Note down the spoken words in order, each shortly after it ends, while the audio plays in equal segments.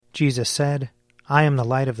Jesus said, "I am the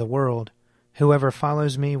light of the world. Whoever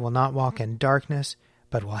follows me will not walk in darkness,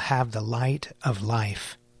 but will have the light of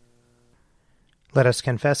life." Let us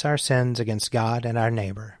confess our sins against God and our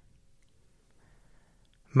neighbor.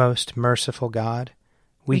 Most merciful God,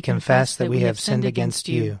 we confess that we have sinned against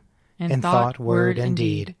you in thought, word, and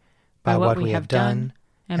deed, by what we have done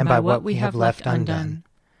and by what we have left undone.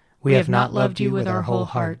 We have not loved you with our whole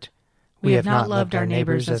heart. We have not loved our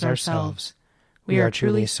neighbors as ourselves. We are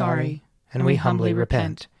truly sorry, and we humbly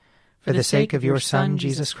repent. For the sake of your Son,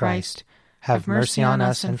 Jesus Christ, have mercy on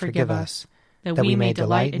us and forgive us, that we may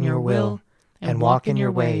delight in your will and walk in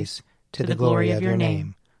your ways, to the glory of your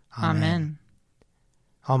name. Amen.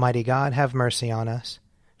 Almighty God, have mercy on us.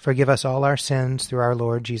 Forgive us all our sins through our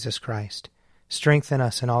Lord Jesus Christ. Strengthen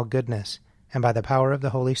us in all goodness, and by the power of the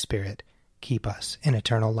Holy Spirit, keep us in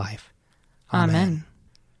eternal life. Amen.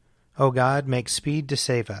 O God, make speed to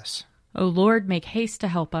save us. O Lord, make haste to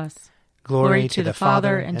help us. Glory to the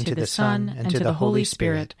Father, and to the Son, and to the Holy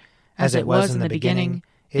Spirit, as it was in the beginning,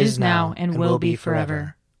 is now, and will be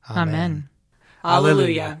forever. Amen.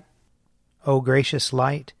 Alleluia. O gracious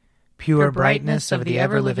light, pure brightness of the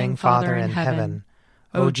ever-living Father in heaven,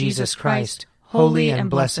 O Jesus Christ, holy and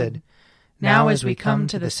blessed, now as we come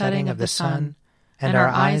to the setting of the sun, and our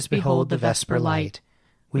eyes behold the vesper light,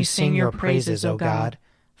 we sing your praises, O God,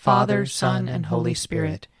 Father, Son, and Holy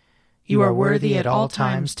Spirit. You are worthy at all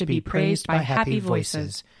times to be praised by happy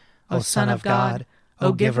voices, O Son of God,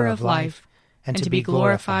 O Giver of life, and to be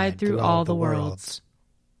glorified through all the worlds.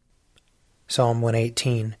 Psalm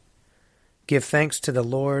 118. Give thanks to the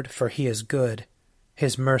Lord, for he is good.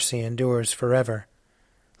 His mercy endures forever.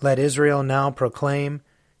 Let Israel now proclaim,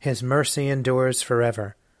 his mercy endures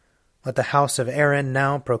forever. Let the house of Aaron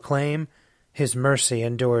now proclaim, his mercy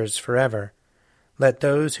endures forever. Let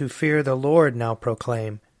those who fear the Lord now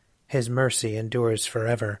proclaim, his mercy endures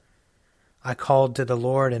forever. I called to the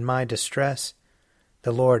Lord in my distress.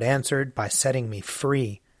 The Lord answered by setting me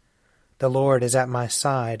free. The Lord is at my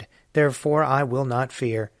side, therefore I will not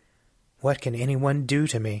fear. What can anyone do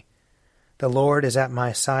to me? The Lord is at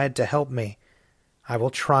my side to help me. I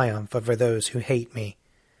will triumph over those who hate me.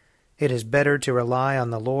 It is better to rely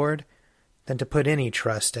on the Lord than to put any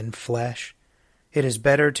trust in flesh. It is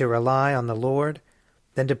better to rely on the Lord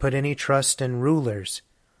than to put any trust in rulers.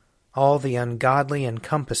 All the ungodly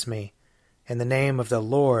encompass me. In the name of the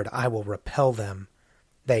Lord I will repel them.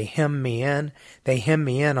 They hem me in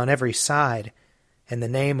on every side. In the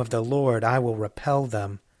name of the Lord I will repel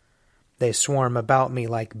them. They swarm about me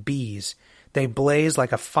like bees. They blaze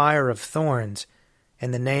like a fire of thorns.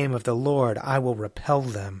 In the name of the Lord I will repel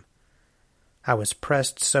them. I was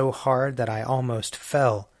pressed so hard that I almost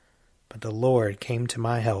fell, but the Lord came to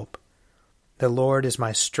my help. The Lord is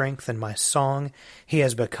my strength and my song. He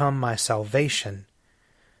has become my salvation.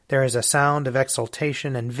 There is a sound of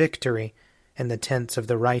exultation and victory in the tents of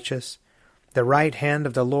the righteous. The right hand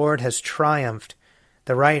of the Lord has triumphed.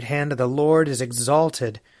 The right hand of the Lord is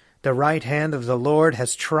exalted. The right hand of the Lord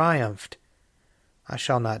has triumphed. I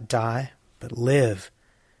shall not die, but live,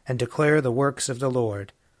 and declare the works of the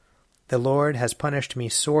Lord. The Lord has punished me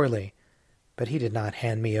sorely, but he did not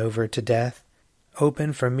hand me over to death.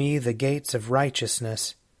 Open for me the gates of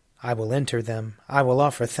righteousness. I will enter them. I will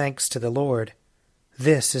offer thanks to the Lord.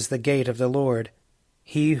 This is the gate of the Lord.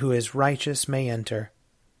 He who is righteous may enter.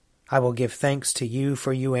 I will give thanks to you,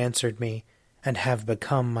 for you answered me, and have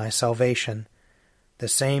become my salvation. The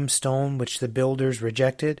same stone which the builders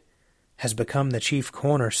rejected has become the chief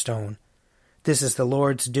cornerstone. This is the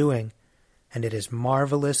Lord's doing, and it is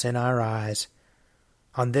marvelous in our eyes.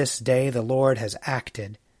 On this day the Lord has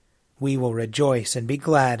acted. We will rejoice and be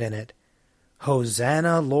glad in it.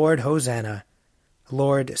 Hosanna, Lord, Hosanna.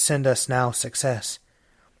 Lord, send us now success.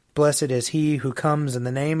 Blessed is he who comes in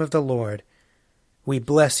the name of the Lord. We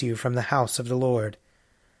bless you from the house of the Lord.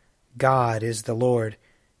 God is the Lord.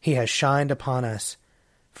 He has shined upon us.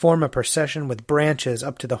 Form a procession with branches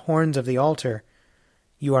up to the horns of the altar.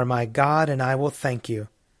 You are my God, and I will thank you.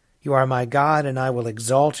 You are my God, and I will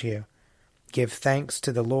exalt you. Give thanks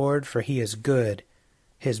to the Lord, for he is good.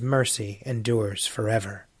 His mercy endures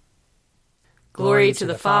forever. Glory to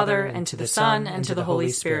the Father, and to the Son, and to the Holy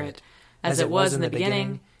Spirit, as it was in the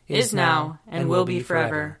beginning, is now, and will be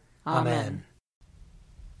forever. Amen.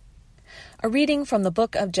 A reading from the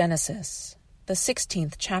book of Genesis, the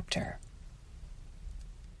 16th chapter.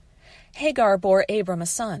 Hagar bore Abram a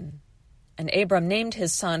son, and Abram named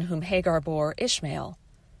his son whom Hagar bore Ishmael.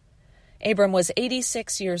 Abram was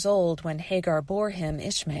 86 years old when Hagar bore him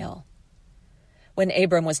Ishmael. When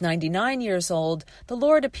Abram was 99 years old, the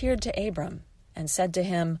Lord appeared to Abram and said to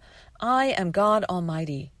him, I am God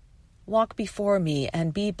Almighty. walk before me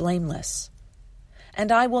and be blameless.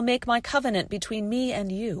 And I will make my covenant between me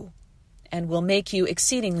and you, and will make you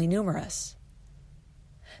exceedingly numerous.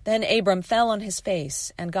 Then Abram fell on his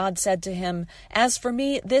face, and God said to him, As for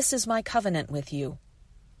me, this is my covenant with you.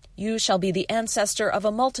 You shall be the ancestor of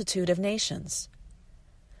a multitude of nations.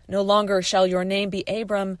 No longer shall your name be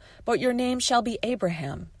Abram, but your name shall be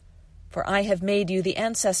Abraham, for I have made you the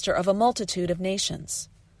ancestor of a multitude of nations.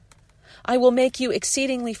 I will make you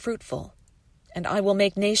exceedingly fruitful, and I will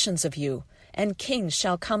make nations of you, and kings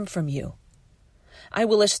shall come from you. I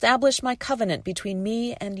will establish my covenant between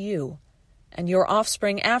me and you, and your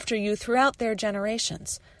offspring after you throughout their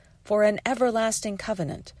generations, for an everlasting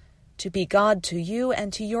covenant, to be God to you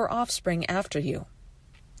and to your offspring after you.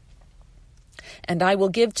 And I will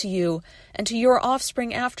give to you and to your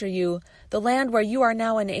offspring after you the land where you are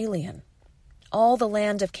now an alien, all the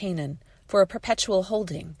land of Canaan, for a perpetual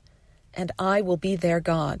holding, and I will be their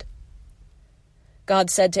God. God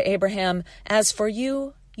said to Abraham, As for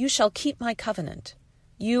you, you shall keep my covenant,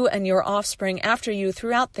 you and your offspring after you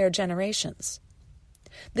throughout their generations.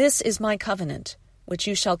 This is my covenant, which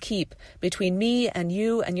you shall keep between me and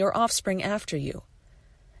your offspring after you.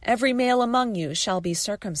 Every male among you shall be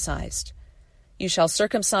circumcised. You shall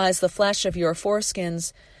circumcise the flesh of your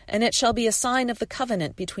foreskins, and it shall be a sign of the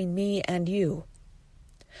covenant between me and you.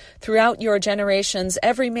 Throughout your generations,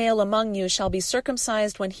 every male among you shall be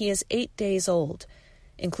circumcised when he is 8 days old,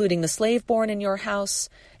 including the slave born in your house,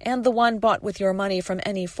 and the one bought with your money from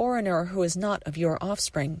any foreigner who is not of your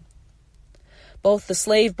offspring. Both the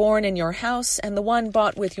slave born in your house and the one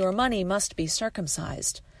bought with your money must be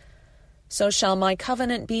circumcised. So shall my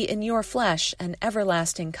covenant be in your flesh, an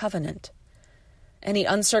everlasting covenant. Any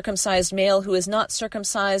uncircumcised male who is not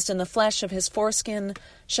circumcised in the flesh of his foreskin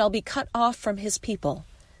shall be cut off from his people.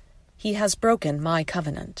 He has broken my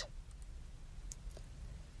covenant.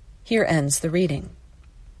 Here ends the reading.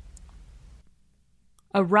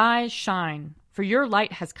 Arise, shine, for your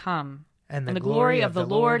light has come, and the glory of the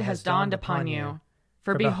Lord has dawned upon you.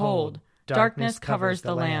 For behold, darkness covers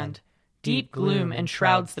the land, deep gloom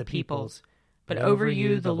enshrouds the peoples. But over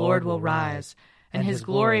you the Lord will rise, and his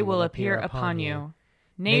glory will appear upon you.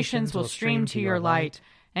 Nations will stream to your light,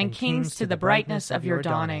 and kings to the brightness of your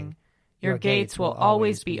dawning. Your gates will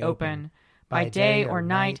always be open. By day or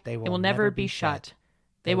night they will never be shut.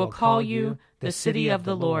 They will call you the city of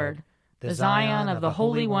the Lord, the Zion of the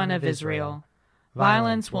Holy One of Israel.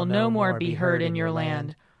 Violence will no more be heard in your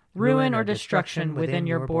land, ruin or destruction within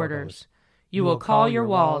your borders. You will call your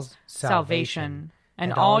walls salvation,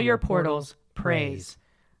 and all your portals praise.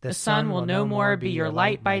 The sun will no more be your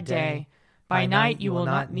light by day. By night you will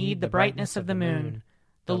not need the brightness of the moon.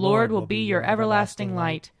 The Lord will be your everlasting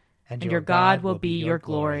light, and your God will be your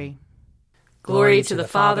glory. Glory to the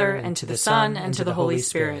Father, and to the Son, and to the Holy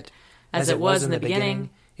Spirit, as it was in the beginning,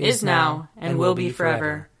 is now, and will be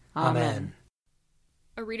forever. Amen.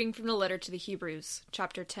 A reading from the letter to the Hebrews,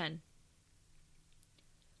 chapter 10.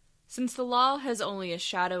 Since the law has only a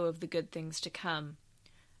shadow of the good things to come,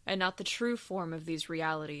 and not the true form of these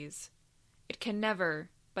realities, it can never,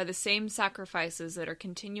 by the same sacrifices that are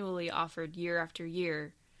continually offered year after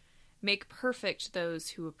year, make perfect those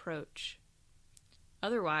who approach.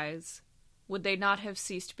 Otherwise, would they not have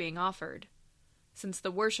ceased being offered, since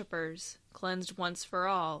the worshippers, cleansed once for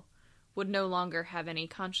all, would no longer have any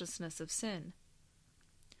consciousness of sin?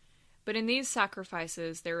 But in these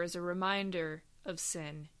sacrifices there is a reminder of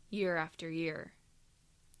sin year after year.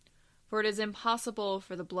 For it is impossible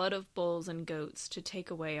for the blood of bulls and goats to take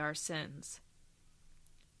away our sins.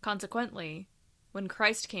 Consequently, when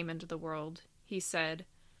Christ came into the world, he said,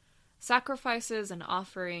 "Sacrifices and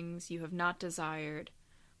offerings you have not desired,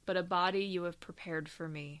 but a body you have prepared for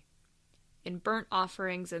me. In burnt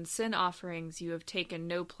offerings and sin offerings you have taken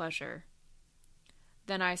no pleasure."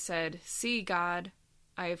 Then I said, "See, God,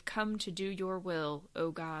 I have come to do your will,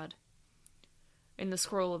 O God. In the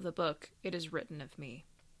scroll of the book it is written of me."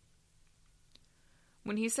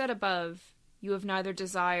 When he said above, "You have neither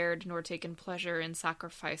desired nor taken pleasure in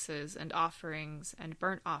sacrifices and offerings and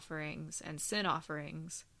burnt offerings and sin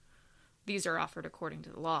offerings," these are offered according to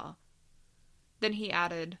the law. Then he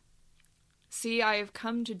added, "See, I have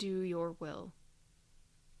come to do your will."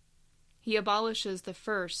 He abolishes the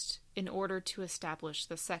first in order to establish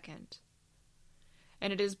the second.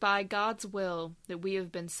 And it is by God's will that we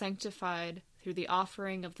have been sanctified through the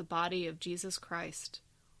offering of the body of Jesus Christ,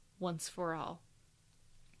 once for all.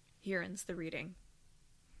 Here ends the reading.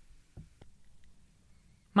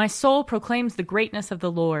 My soul proclaims the greatness of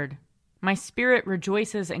the Lord. My spirit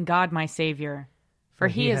rejoices in God my Savior, for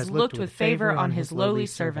he has looked with favor on his lowly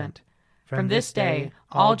servant. From this day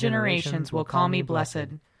all generations will call me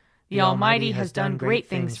blessed. The Almighty has done great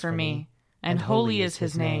things for me, and holy is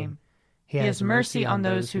his name. He has mercy on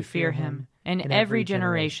those who fear him, in every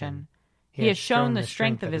generation. He has shown the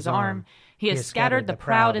strength of his arm. He has scattered the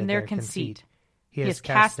proud in their conceit. He has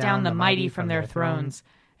cast down the mighty from their thrones,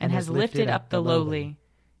 and has lifted up the lowly.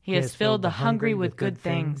 He has filled the hungry with good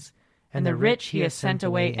things, and the rich he has sent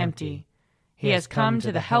away empty. He has come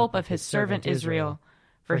to the help of his servant Israel,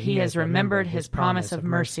 for he has remembered his promise of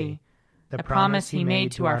mercy, the promise he made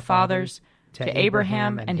to our fathers, to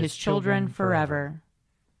Abraham and his children forever.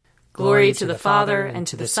 Glory to the Father, and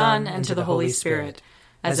to the Son, and to the Holy Spirit,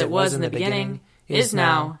 as it was in the beginning, is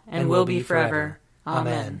now, and will be forever.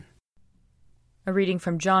 Amen. A reading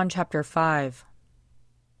from John chapter 5.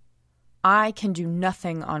 I can do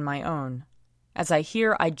nothing on my own. As I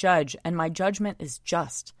hear, I judge, and my judgment is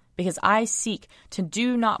just, because I seek to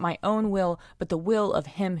do not my own will, but the will of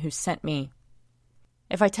him who sent me.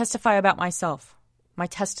 If I testify about myself, my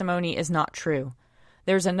testimony is not true.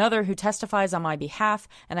 There is another who testifies on my behalf,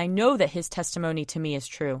 and I know that his testimony to me is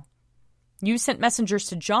true. You sent messengers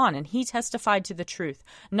to John, and he testified to the truth.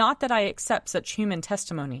 Not that I accept such human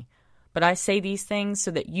testimony, but I say these things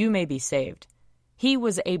so that you may be saved. He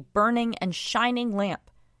was a burning and shining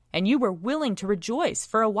lamp, and you were willing to rejoice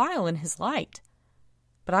for a while in his light.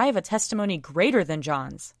 But I have a testimony greater than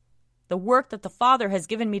John's. The work that the Father has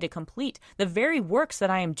given me to complete, the very works that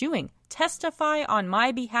I am doing, testify on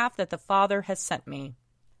my behalf that the Father has sent me.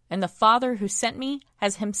 And the Father who sent me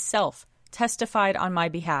has himself testified on my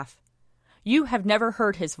behalf. You have never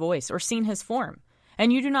heard his voice or seen his form,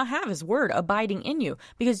 and you do not have his word abiding in you,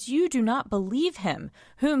 because you do not believe him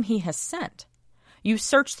whom he has sent. You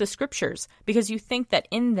search the Scriptures, because you think that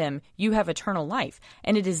in them you have eternal life,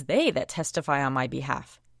 and it is they that testify on my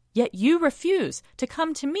behalf. Yet you refuse to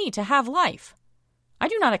come to me to have life. I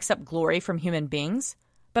do not accept glory from human beings,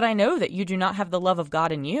 but I know that you do not have the love of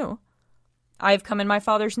God in you. I have come in my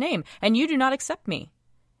Father's name, and you do not accept me.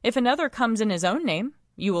 If another comes in his own name,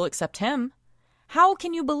 you will accept him. How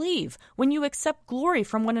can you believe when you accept glory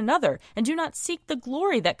from one another and do not seek the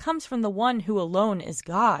glory that comes from the one who alone is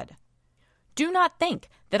God? Do not think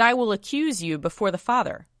that I will accuse you before the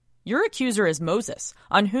Father. Your accuser is Moses,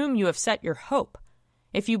 on whom you have set your hope.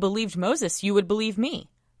 If you believed Moses, you would believe me,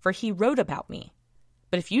 for he wrote about me.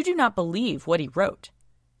 But if you do not believe what he wrote,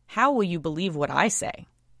 how will you believe what I say?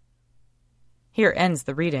 Here ends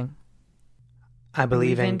the reading. I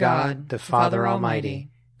believe in God, the Father Almighty,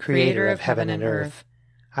 creator of heaven and earth.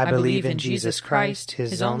 I believe in Jesus Christ,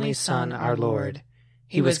 his only Son, our Lord.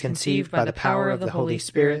 He was conceived by the power of the Holy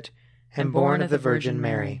Spirit and born of the Virgin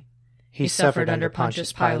Mary. He suffered under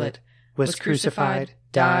Pontius Pilate, was crucified,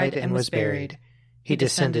 died, and was buried. He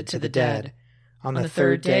descended to the dead. On the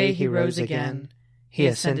third day he rose again. He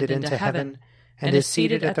ascended into heaven, and is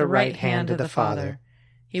seated at the right hand of the Father.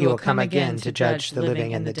 He will come again to judge the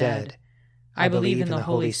living and the dead. I believe in the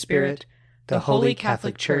Holy Spirit, the Holy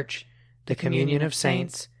Catholic Church, the communion of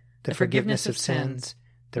saints, the forgiveness of sins,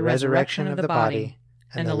 the resurrection of the body,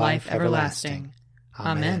 and the life everlasting.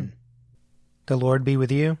 Amen. The Lord be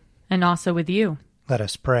with you. And also with you. Let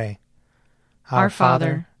us pray. Our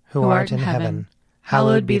Father, who art in heaven,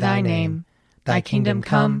 hallowed be thy name. Thy kingdom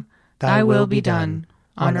come, thy will be done,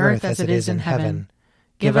 on earth as it is in heaven.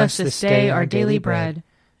 Give us this day our daily bread,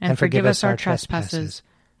 and forgive us our trespasses,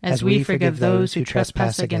 as we forgive those who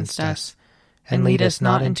trespass against us. And lead us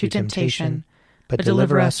not into temptation, but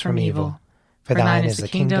deliver us from evil. For thine is the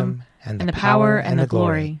kingdom, and the power, and the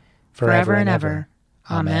glory, forever and ever.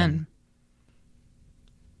 Amen.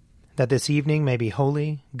 That this evening may be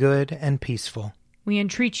holy, good, and peaceful. We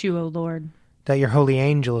entreat you, O Lord. That your holy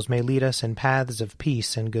angels may lead us in paths of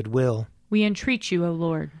peace and goodwill. We entreat you, O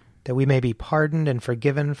Lord. That we may be pardoned and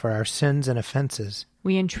forgiven for our sins and offenses.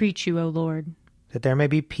 We entreat you, O Lord. That there may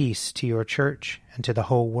be peace to your church and to the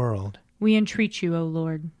whole world. We entreat you, O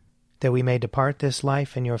Lord. That we may depart this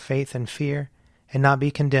life in your faith and fear, and not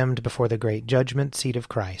be condemned before the great judgment seat of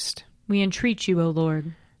Christ. We entreat you, O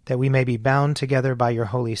Lord. That we may be bound together by your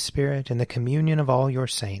Holy Spirit in the communion of all your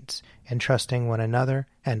saints, entrusting one another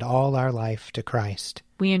and all our life to Christ.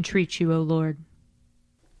 We entreat you, O Lord.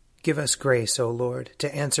 Give us grace, O Lord,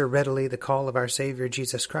 to answer readily the call of our Savior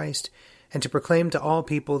Jesus Christ, and to proclaim to all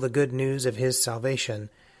people the good news of his salvation,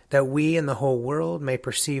 that we and the whole world may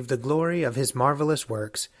perceive the glory of his marvelous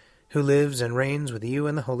works, who lives and reigns with you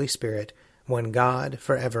and the Holy Spirit, one God,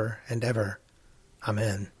 forever and ever.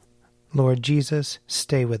 Amen. Lord Jesus,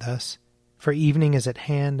 stay with us, for evening is at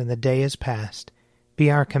hand and the day is past.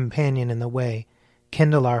 Be our companion in the way,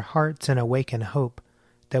 kindle our hearts and awaken hope,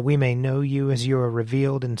 that we may know you as you are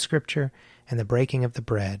revealed in Scripture and the breaking of the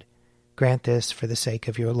bread. Grant this for the sake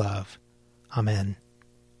of your love. Amen.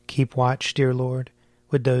 Keep watch, dear Lord,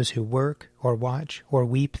 with those who work or watch or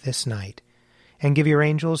weep this night, and give your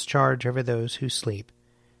angels charge over those who sleep.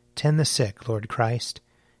 Tend the sick, Lord Christ.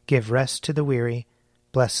 Give rest to the weary.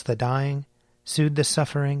 Bless the dying. Soothe the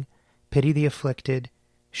suffering. Pity the afflicted.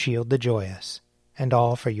 Shield the joyous. And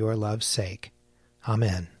all for your love's sake.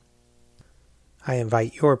 Amen. I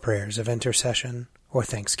invite your prayers of intercession or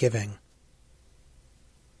thanksgiving.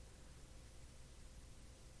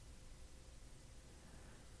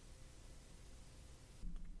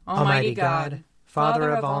 Almighty God, Father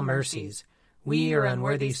of all mercies, we, your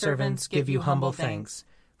unworthy servants, give you humble thanks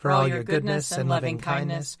for all your goodness and loving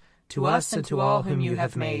kindness to us and to all whom you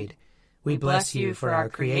have made. We bless you for our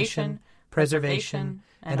creation, preservation,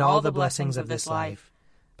 and all the blessings of this life,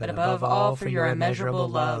 but above all for your immeasurable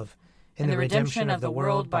love in the redemption of the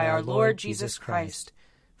world by our Lord Jesus Christ,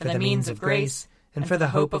 for the means of grace and for the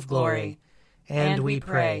hope of glory. And we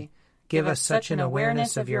pray, give us such an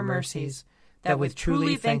awareness of your mercies that with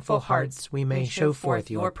truly thankful hearts we may show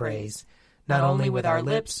forth your praise, not only with our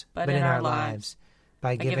lips, but in our lives,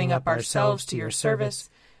 by giving up ourselves to your service,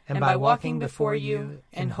 and by walking before you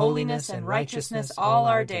in holiness and righteousness all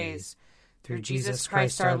our days, through Jesus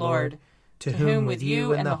Christ our Lord, to whom with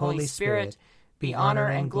you and the Holy Spirit be honor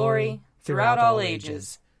and glory throughout all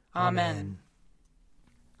ages. Amen.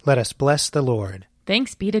 Let us bless the Lord.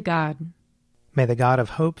 Thanks be to God. May the God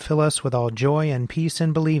of hope fill us with all joy and peace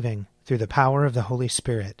in believing, through the power of the Holy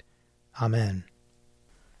Spirit. Amen.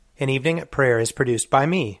 An Evening at Prayer is produced by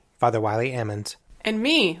me, Father Wiley Ammons. And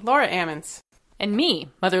me, Laura Ammons. And me,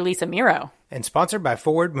 Mother Lisa Miro. And sponsored by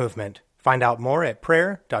Forward Movement. Find out more at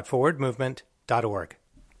prayer.forwardmovement.org.